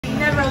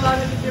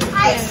lot of different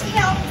I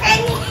smell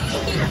penny.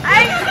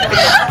 I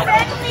smell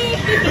penny.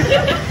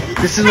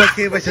 This is what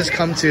KVIKS has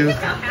come to.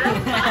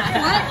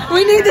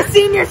 We need the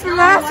seniors from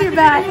last year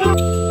back.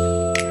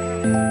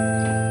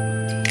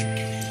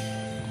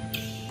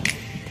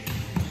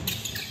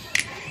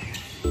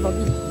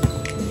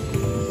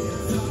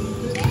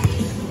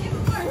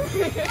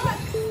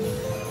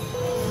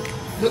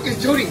 Look,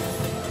 it's Jody. Look,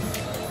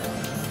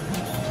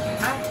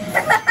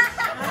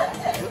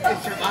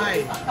 it's your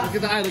eye. Look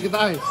at the eye. Look at the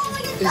eye.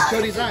 It's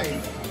Jody's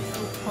eye.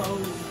 Oh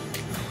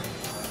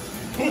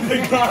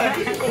my god.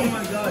 Oh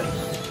my god.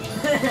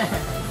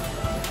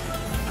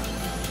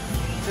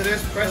 So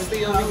there's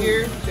Presley over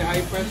here. Say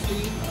hi,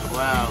 Presley.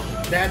 Wow.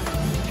 That's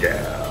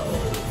Gal.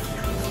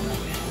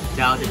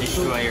 Down the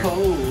Destroyer.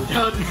 Oh,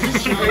 down the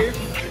Destroyer.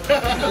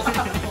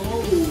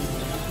 Oh,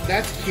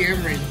 that's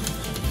Cameron.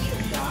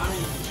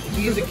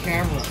 He's a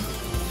camera.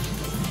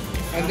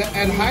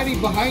 And hiding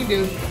behind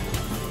him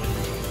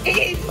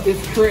is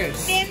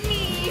Chris.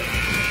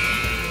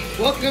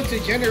 Welcome to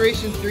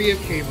Generation 3 of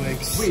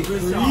KVIKS. Wait,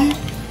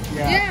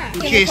 Yeah.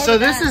 Okay, so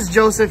this is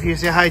Joseph here.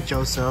 Say hi,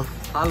 Joseph.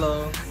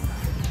 hello.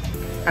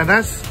 And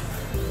that's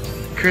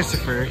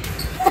Christopher.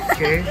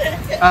 Okay.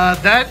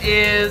 That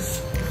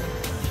is.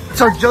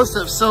 So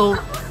Joseph. So,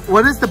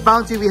 what is the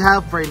bounty we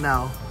have right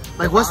now?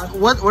 Like,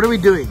 what are we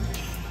doing?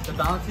 The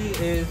bounty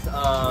is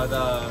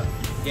the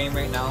game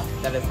right now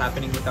that is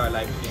happening with our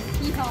live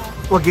stream.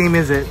 What game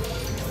is it?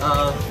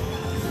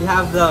 We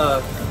have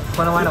the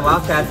Waianuenue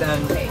Wildcats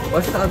and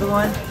what's the other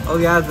one? Oh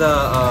yeah, the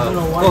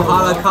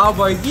Kohala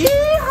Cowboys. Yeah.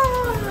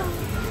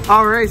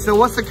 All right. So,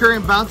 what's the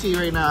current bounty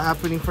right now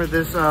happening for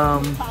this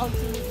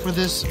for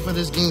this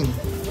game?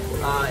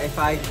 If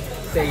I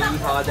say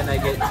yeehaw, then I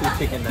get 2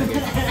 chicken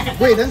nuggets.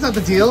 Wait, that's not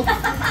the deal.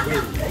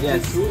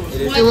 Yes,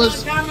 it is. It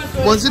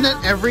wasn't it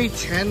every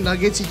 10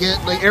 nuggets you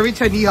get, like every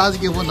 10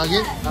 yeehaws you get 1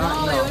 nugget?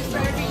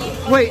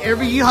 No. Wait,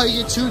 every yeehaw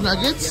you get 2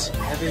 nuggets?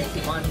 Every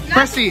one.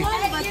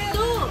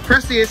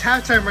 Presley, it's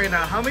halftime right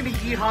now. How many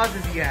yeehaws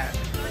is he at?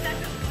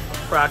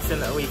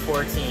 Approximately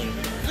 14.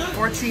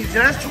 14. So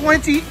that's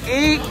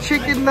 28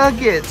 chicken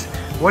nuggets.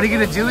 What are you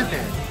gonna do with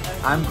it?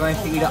 I'm going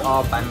to eat it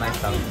all by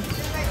myself.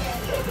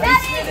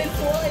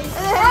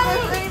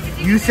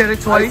 You said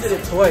it twice? I said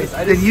it twice.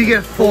 Then you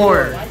get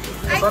 4. I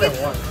thought it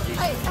once.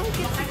 I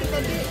get chicken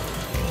nuggets.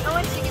 I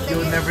want chicken nuggets.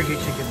 You'll never get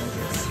chicken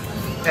nuggets.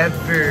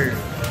 Ever.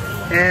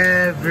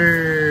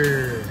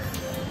 Ever.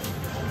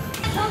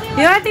 You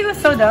know what I think was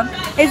so dumb?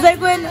 It's like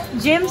when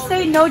gyms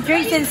say no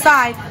drinks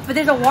inside, but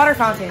there's a water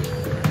fountain.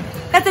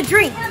 That's a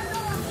drink,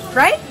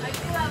 right?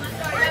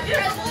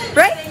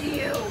 Right?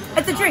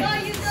 That's a drink.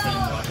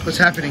 What's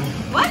happening?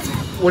 What?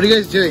 What are you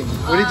guys doing?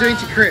 What are you doing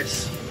to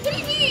Chris? What do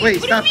you mean?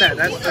 Wait, stop that.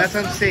 That's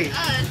unsafe.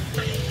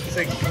 It's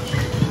like,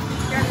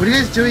 what are you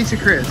guys doing to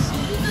Chris? He's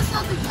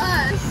insulting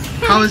us.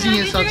 How is he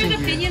insulting you?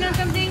 Opinion on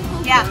something?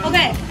 Yeah.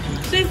 Okay.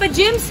 So if a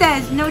gym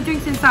says no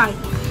drinks inside,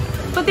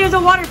 but there's a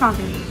water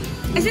fountain,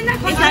 isn't that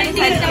considered?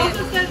 It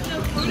also says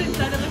no food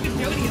inside. Look at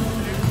Jody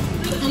over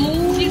there.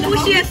 Ooh,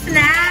 she a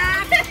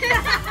snack.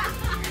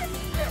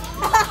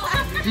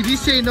 Did you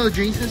say no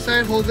drinks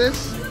inside? Hold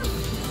this.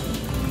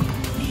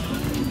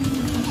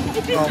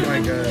 Oh my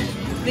god.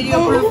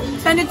 Video proof.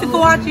 Send it to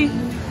Kawachi.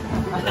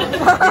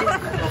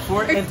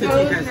 Before entity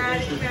has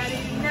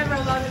Never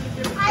allowed him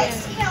to do I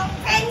smell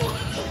penny.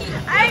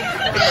 I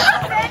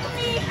smell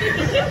penny.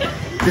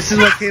 This is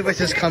what KVIKS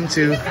has come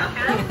to.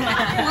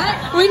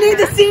 We need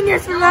the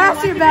seniors from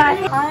last year back.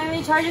 I'm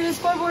in charge of the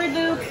scoreboard,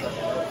 Luke.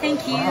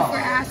 Thank you for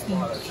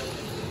asking.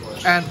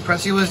 And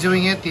Presley was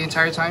doing it the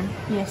entire time?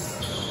 Yes.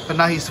 But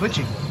now he's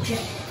switching.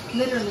 Yeah,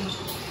 literally.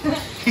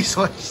 He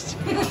switched.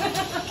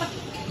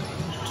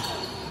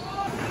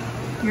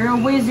 You're a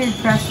wizard,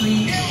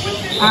 Presley.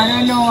 I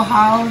don't know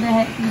how the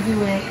heck you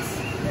do it,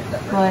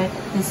 but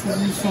this is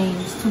insane.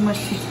 It's too much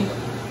to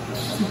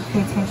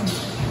pay attention to.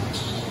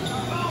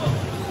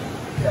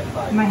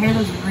 My hair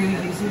looks really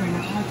busy right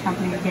now. I can't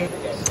believe it.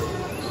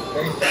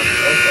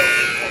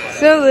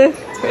 So Luke,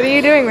 what are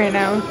you doing right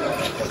now?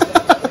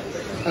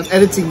 I'm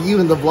editing you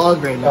in the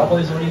vlog right now.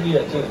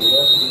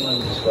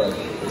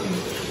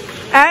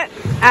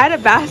 At a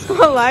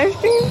basketball live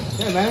stream?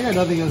 Yeah, man, I got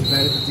nothing else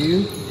better to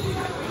do.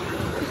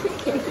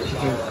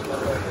 Okay.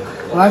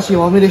 Well, actually, you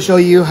want me to show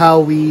you how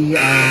we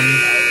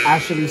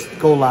actually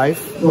go live?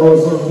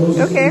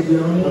 Okay.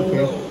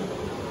 Okay.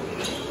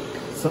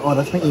 So, oh,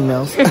 that's my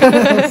emails.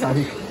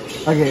 Sorry.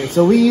 Okay,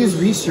 so we use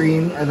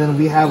Restream, and then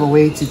we have a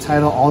way to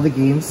title all the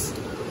games,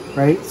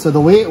 right? So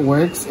the way it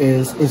works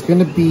is it's going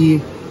to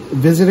be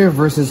visitor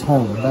versus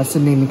home. That's the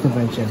naming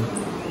convention.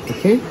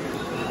 Okay.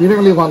 We don't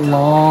really want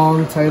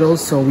long titles,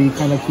 so we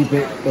kind of keep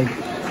it like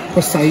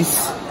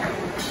precise,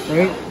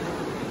 right?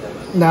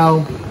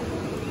 Now,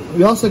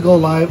 we also go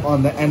live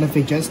on the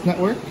NFHS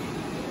network.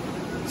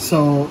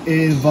 So it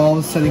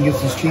involves setting up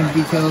some stream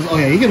details. Oh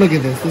yeah, you can look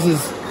at this. This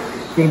is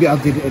going to be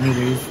outdated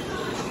anyways.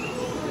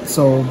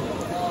 So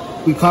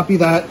we copy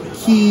that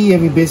key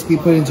and we basically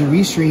put it into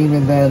Restream,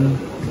 and then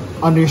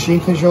under stream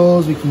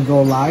controls, we can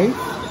go live.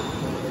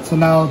 So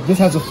now this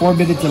has a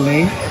 4-minute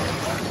delay.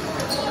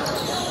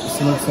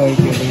 it looks like.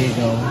 Yeah, there you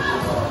go.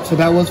 So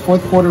that was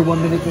fourth quarter,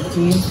 1 minute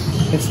 15.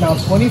 It's now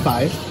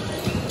 25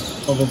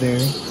 over there.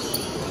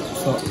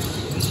 So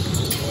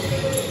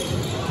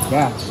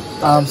yeah.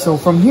 So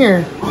from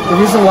here, the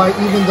reason why,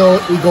 even though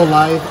we go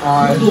live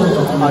on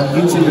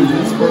YouTube and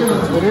Facebook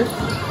and Twitter,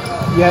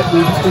 yet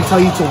we tell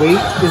you to wait,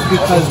 is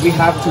because we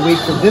have to wait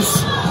for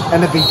this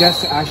and the big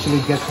guest to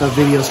actually get the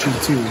video stream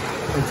too,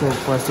 until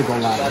for us to go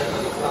live.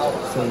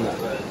 So yeah.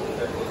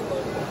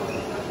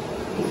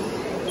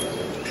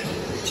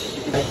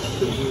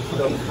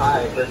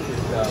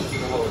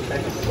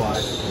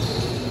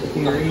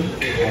 Okay, ready?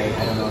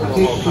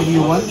 Okay, who do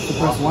you want? The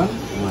first one?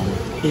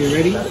 Okay, you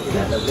ready?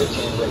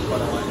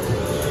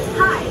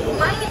 Hi,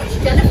 my name is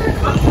Jennifer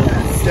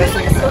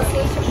Association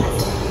President.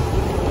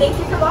 Thank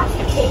you for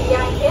watching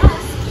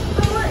KVIKS.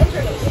 For more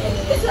information,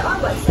 visit our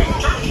website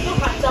at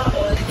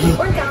hilo.org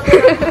or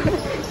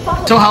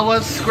download. So how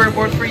was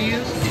Squareboard for you?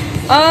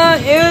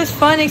 It was a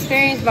fun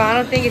experience, but I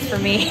don't think it's for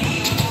me.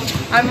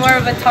 I'm more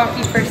of a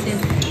talky person.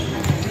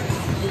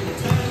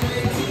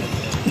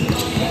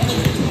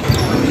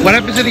 What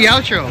happened to the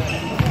outro?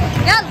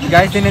 You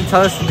guys didn't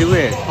tell us to do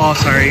it. Oh,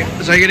 sorry.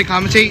 So you're gonna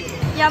commentate?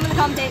 Yeah, I'm gonna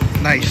commentate.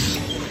 Nice.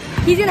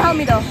 He's gonna help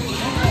me though.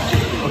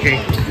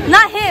 Okay.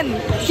 Not him.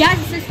 She has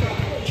a sister.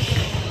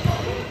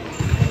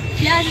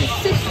 She has a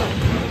sister.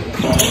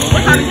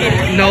 We're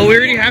commentating. No, we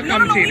already have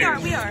commentators. No,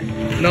 we are.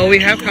 No, we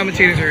have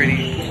commentators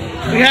already.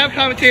 We have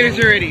commentators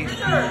already.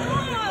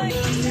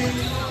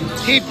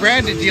 Hey,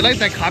 Brandon, do you like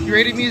that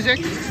copyrighted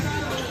music?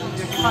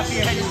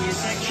 Copyrighted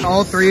music.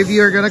 All three of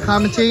you are gonna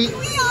commentate?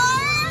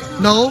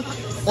 No,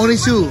 only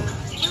two.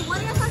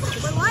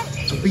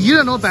 But you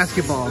don't know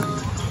basketball.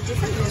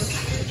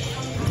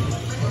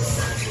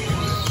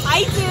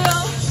 I do.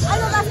 I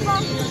know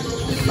basketball.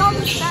 Call me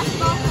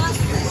basketball.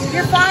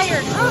 You're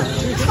fired.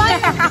 You're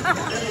fired.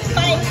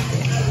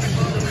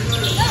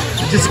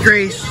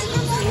 Disgraced.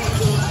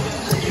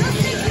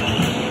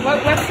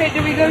 What website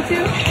do we go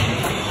to?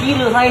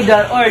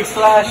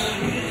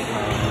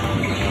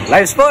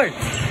 Live sports.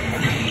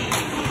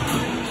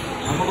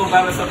 I'm gonna go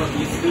buy myself a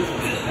piece too.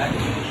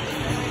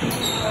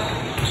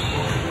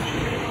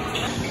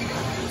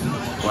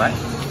 What?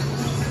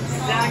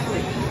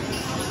 Exactly.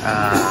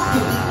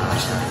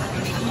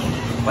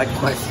 What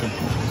question?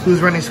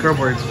 Who's running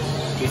scoreboard?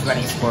 He's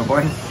running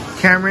scoreboard.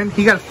 Cameron,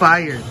 he got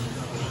fired.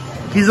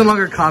 He's no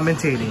longer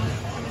commentating.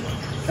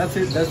 That's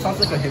it. That sounds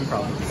like a him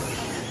problem.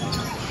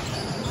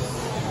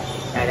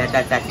 Yeah,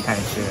 that's actually kind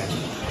of true.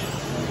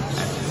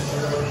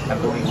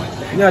 I'm going one.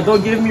 Yeah,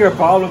 don't give me your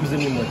problems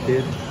anymore,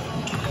 kid.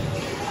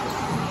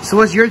 So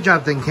what's your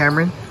job then,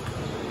 Cameron?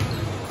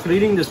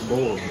 Cleaning this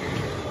bowl.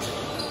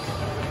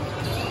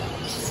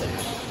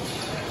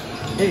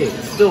 Hey,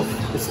 it's still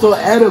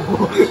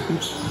edible.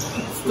 It's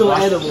still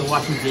edible. You're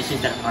washing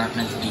dishes that aren't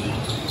meant to be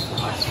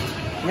washed.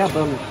 Yeah,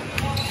 but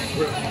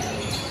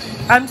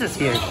I'm just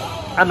here.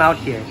 I'm out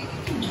here.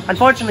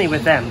 Unfortunately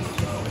with them.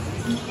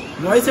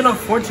 why is it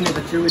unfortunate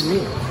that you're with me?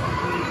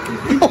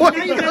 Oh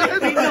my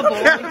God,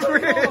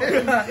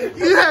 Cameron!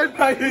 You had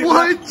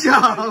one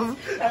job!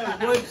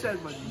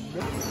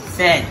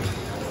 Sit.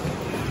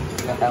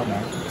 What the hell,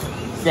 man?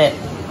 Sit.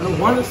 I don't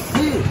want to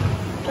sit.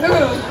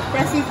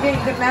 Pressie's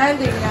getting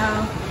demanding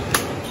now.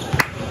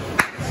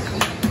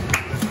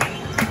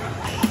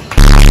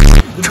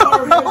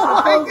 Oh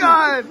my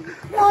God!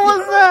 What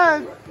was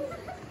that?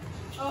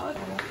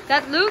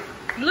 That's Luke.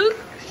 Luke,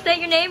 state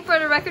your name for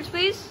the records,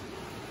 please.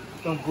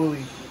 Don't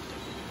bully.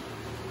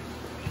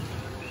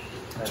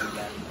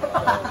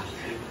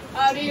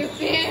 How do you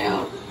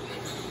feel?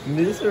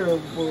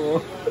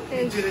 Miserable.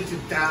 You did it to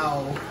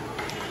Dow.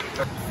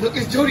 Look,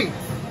 it's Jody.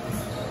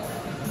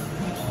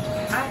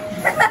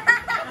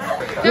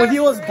 Well, he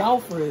was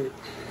down for it.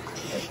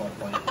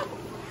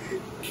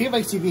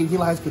 KVIKS TV and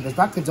Hilo High School does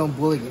not condone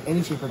bullying in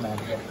any shape or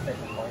manner.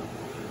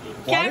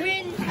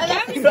 Cameron,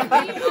 obviously.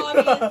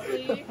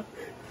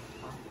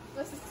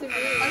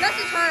 Unless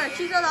it's her,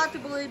 she's allowed to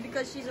bully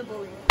because she's a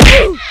bully.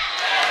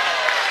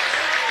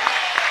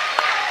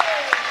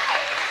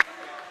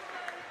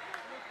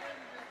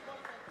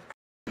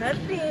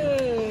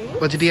 Nothing.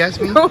 What did he ask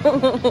me?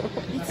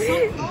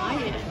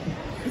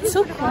 It's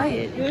so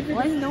quiet.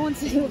 Why is no one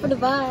sitting for the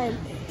vibe?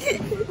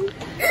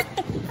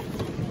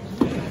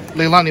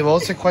 Leilani, what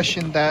was the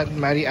question that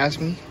Maddie asked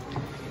me?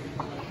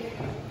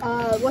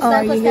 What's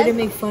that? You here to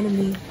make fun of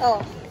me.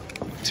 Oh.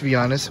 To be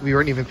honest, we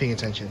weren't even paying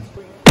attention.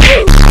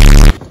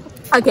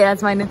 Okay,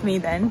 that's fine with me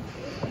then.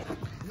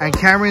 And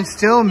Cameron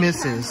still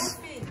misses.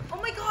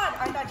 Oh my God!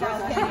 I thought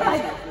Giles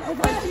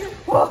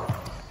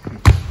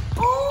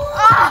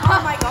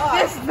Oh my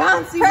God! This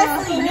bouncy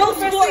Presley, no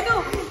sport.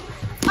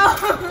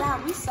 Oh,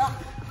 God, we suck.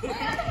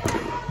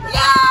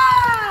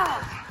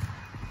 Yeah!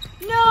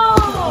 No!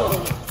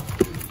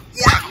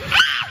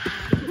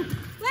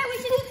 Wait, we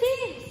should do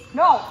teams.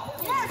 No!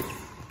 Yes.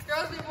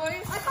 Girls and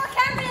boys. I saw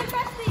Cameron and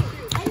Presley.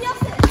 And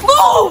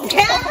Yeltsin. Move,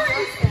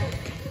 Cameron!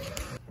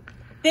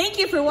 Thank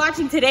you for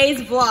watching today's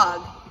vlog.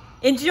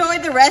 Enjoy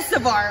the rest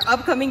of our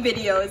upcoming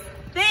videos.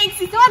 Thanks!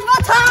 It's on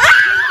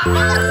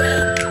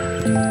time!